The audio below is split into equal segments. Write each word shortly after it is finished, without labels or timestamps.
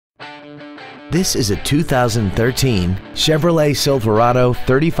This is a 2013 Chevrolet Silverado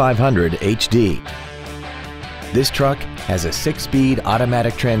 3500 HD. This truck has a 6-speed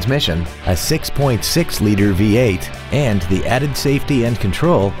automatic transmission, a 6.6-liter V8, and the added safety and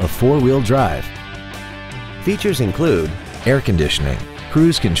control of 4-wheel drive. Features include air conditioning,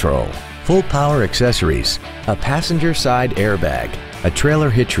 cruise control, full power accessories, a passenger side airbag, a trailer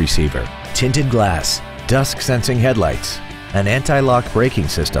hitch receiver, tinted glass, dusk sensing headlights, an anti-lock braking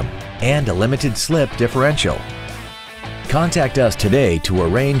system, and a limited slip differential. Contact us today to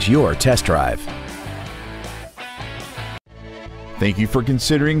arrange your test drive. Thank you for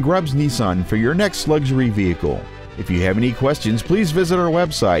considering Grubbs Nissan for your next luxury vehicle. If you have any questions, please visit our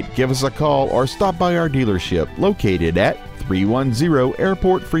website, give us a call, or stop by our dealership located at 310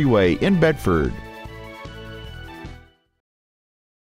 Airport Freeway in Bedford.